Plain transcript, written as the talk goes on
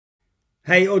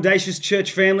Hey, Audacious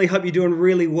Church family, hope you're doing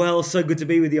really well. So good to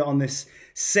be with you on this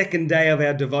second day of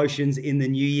our devotions in the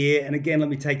new year. And again, let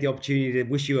me take the opportunity to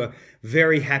wish you a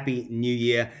very happy new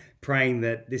year, praying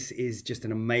that this is just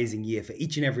an amazing year for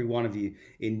each and every one of you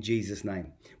in Jesus'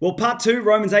 name. Well, part 2,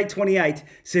 Romans 8:28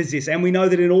 says this, and we know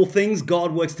that in all things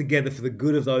God works together for the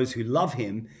good of those who love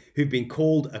him, who've been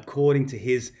called according to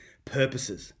his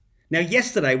purposes. Now,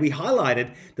 yesterday we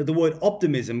highlighted that the word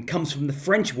optimism comes from the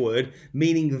French word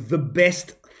meaning the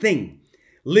best thing.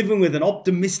 Living with an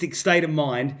optimistic state of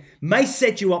mind may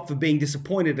set you up for being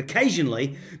disappointed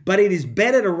occasionally, but it is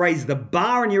better to raise the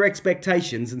bar on your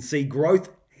expectations and see growth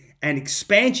and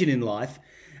expansion in life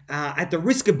at the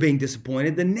risk of being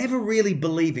disappointed than never really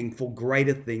believing for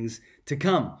greater things to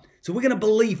come. So we're going to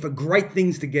believe for great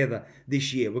things together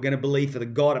this year. We're going to believe for the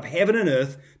God of heaven and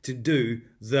earth to do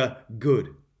the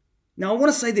good. Now, I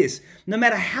want to say this, no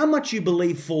matter how much you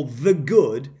believe for the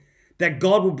good, that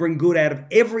God will bring good out of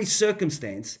every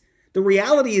circumstance, the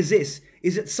reality is this,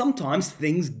 is that sometimes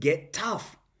things get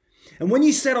tough. And when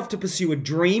you set off to pursue a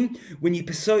dream, when you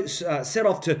set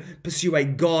off to pursue a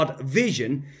God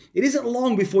vision, it isn't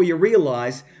long before you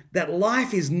realize that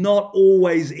life is not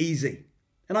always easy.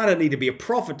 And I don't need to be a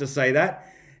prophet to say that.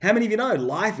 How many of you know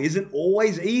life isn't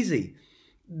always easy?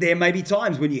 There may be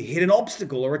times when you hit an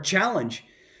obstacle or a challenge.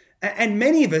 And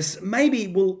many of us maybe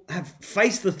will have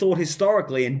faced the thought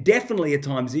historically, and definitely at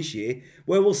times this year,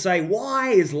 where we'll say, why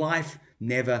is life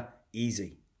never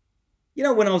easy? You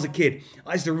know, when I was a kid,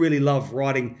 I used to really love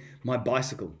riding my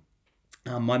bicycle.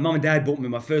 My mum and dad bought me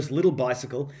my first little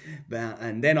bicycle,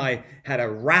 and then I had a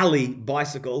rally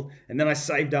bicycle, and then I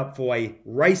saved up for a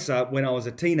racer when I was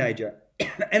a teenager.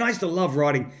 And I used to love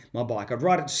riding my bike. I'd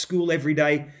ride it to school every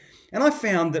day, and I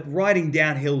found that riding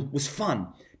downhill was fun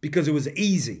because it was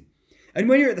easy. And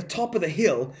when you're at the top of the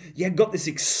hill, you've got this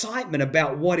excitement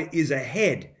about what it is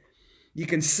ahead. You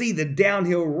can see the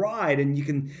downhill ride, and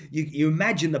you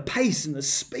imagine the pace and the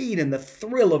speed and the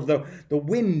thrill of the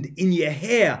wind in your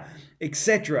hair,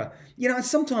 etc. You know,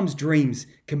 sometimes dreams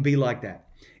can be like that.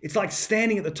 It's like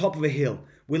standing at the top of a hill.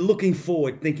 We're looking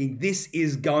forward, thinking this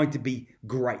is going to be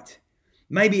great.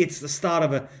 Maybe it's the start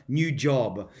of a new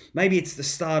job. Maybe it's the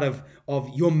start of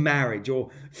your marriage or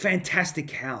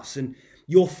fantastic house. And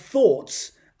your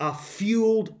thoughts are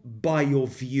fueled by your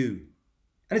view.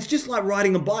 And it's just like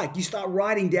riding a bike. You start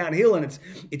riding downhill and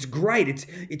it's great.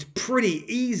 It's pretty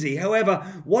easy.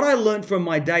 However, what I learned from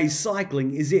my days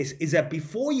cycling is this, is that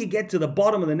before you get to the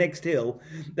bottom of the next hill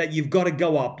that you've got to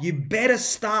go up, you better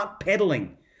start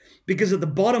pedaling. Because at the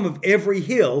bottom of every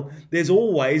hill, there's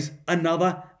always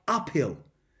another uphill.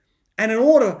 And in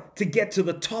order to get to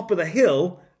the top of the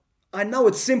hill, I know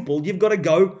it's simple, you've got to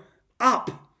go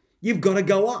up. You've got to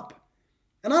go up.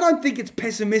 And I don't think it's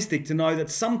pessimistic to know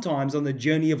that sometimes on the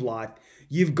journey of life,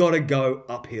 you've got to go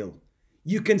uphill.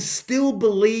 You can still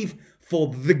believe for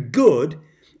the good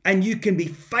and you can be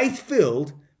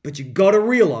faith-filled, but you've got to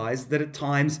realize that at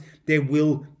times there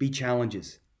will be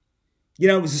challenges. You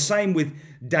know, it was the same with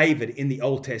David in the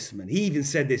Old Testament. He even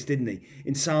said this, didn't he?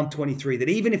 In Psalm 23, that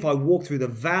even if I walk through the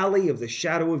valley of the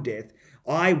shadow of death,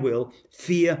 I will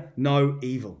fear no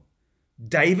evil.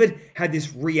 David had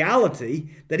this reality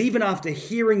that even after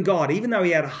hearing God, even though he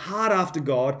had a heart after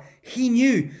God, he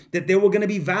knew that there were going to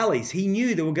be valleys. He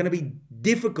knew there were going to be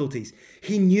difficulties.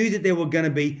 He knew that there were going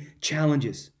to be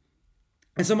challenges.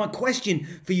 And so my question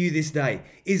for you this day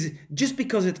is, just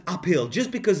because it's uphill,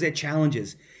 just because there are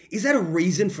challenges, is that a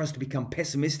reason for us to become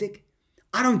pessimistic?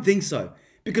 I don't think so.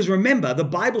 Because remember, the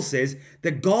Bible says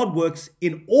that God works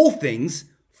in all things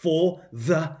for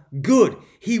the good.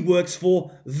 He works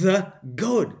for the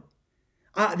good.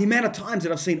 The amount of times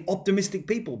that I've seen optimistic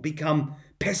people become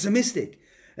pessimistic.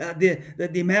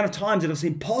 The amount of times that I've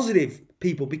seen positive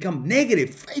people become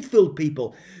negative, faith-filled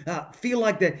people feel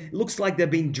like it looks like they're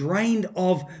being drained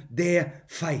of their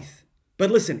faith.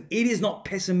 But listen, it is not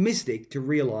pessimistic to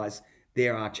realize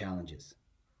there are challenges.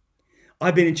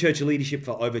 I've been in church leadership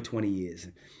for over 20 years,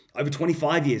 over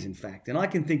 25 years in fact, and I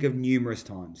can think of numerous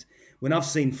times when I've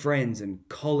seen friends and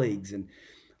colleagues and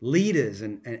leaders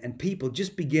and people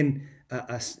just begin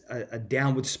a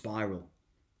downward spiral.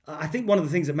 I think one of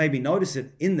the things that made me notice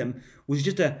it in them was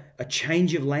just a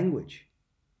change of language.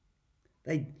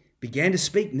 They began to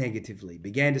speak negatively,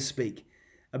 began to speak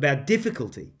about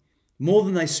difficulty more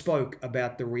than they spoke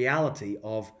about the reality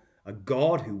of a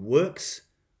God who works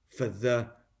for the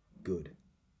good.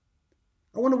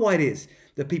 I wonder why it is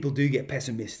that people do get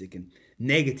pessimistic and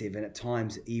negative and at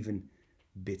times even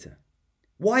bitter.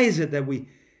 Why is it that we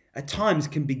at times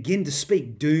can begin to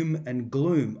speak doom and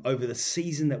gloom over the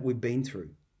season that we've been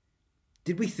through?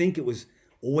 Did we think it was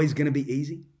always going to be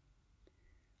easy?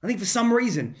 I think for some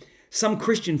reason, some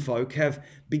Christian folk have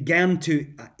begun to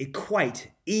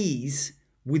equate ease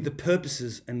with the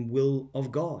purposes and will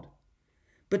of God.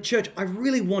 But church, I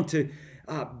really want to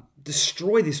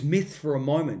destroy this myth for a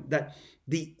moment that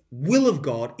the will of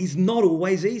God is not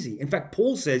always easy. In fact,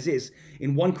 Paul says this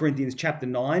in 1 Corinthians chapter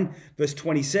 9, verse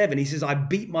 27. He says, I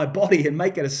beat my body and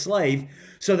make it a slave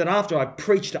so that after I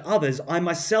preach to others, I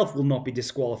myself will not be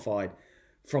disqualified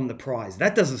from the prize.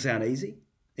 That doesn't sound easy.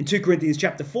 In 2 Corinthians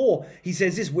chapter 4, he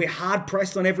says this, we're hard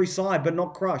pressed on every side, but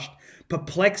not crushed,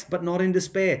 perplexed, but not in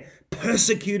despair,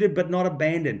 persecuted, but not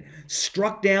abandoned,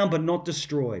 struck down, but not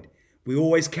destroyed. We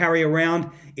always carry around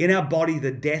in our body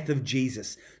the death of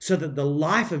Jesus, so that the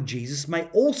life of Jesus may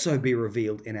also be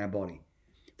revealed in our body.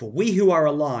 For we who are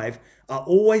alive are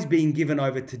always being given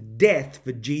over to death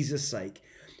for Jesus' sake,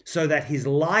 so that his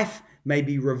life may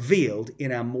be revealed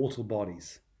in our mortal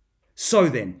bodies. So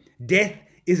then, death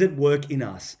is at work in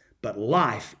us, but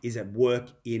life is at work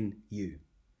in you.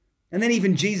 And then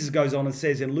even Jesus goes on and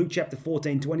says in Luke chapter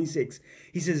 14, 26,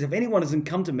 he says, if anyone doesn't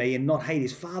come to me and not hate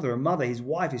his father and mother, his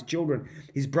wife, his children,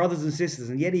 his brothers and sisters,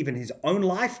 and yet even his own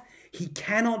life, he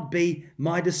cannot be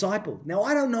my disciple. Now,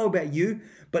 I don't know about you,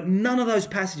 but none of those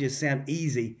passages sound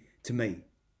easy to me.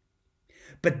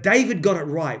 But David got it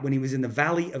right when he was in the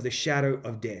valley of the shadow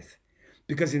of death.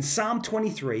 Because in Psalm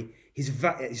 23,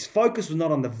 his focus was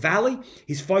not on the valley,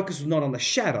 his focus was not on the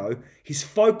shadow, his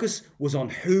focus was on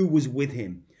who was with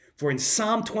him. For in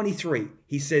Psalm 23,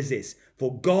 he says this,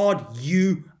 for God,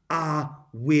 you are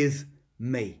with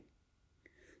me.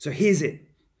 So here's it.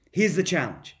 Here's the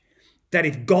challenge. That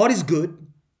if God is good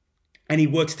and he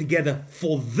works together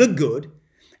for the good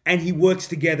and he works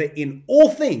together in all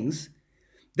things,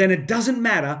 then it doesn't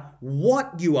matter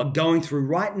what you are going through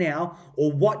right now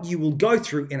or what you will go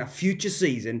through in a future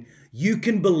season, you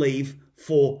can believe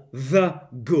for the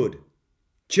good.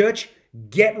 Church,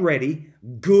 get ready.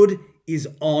 Good is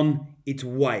on its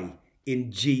way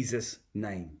in Jesus'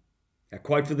 name. Our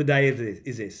quote for the day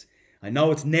is this. I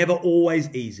know it's never always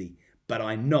easy, but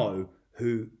I know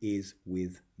who is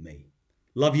with me.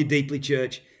 Love you deeply,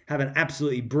 church. Have an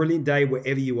absolutely brilliant day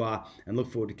wherever you are and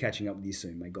look forward to catching up with you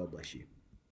soon. May God bless you.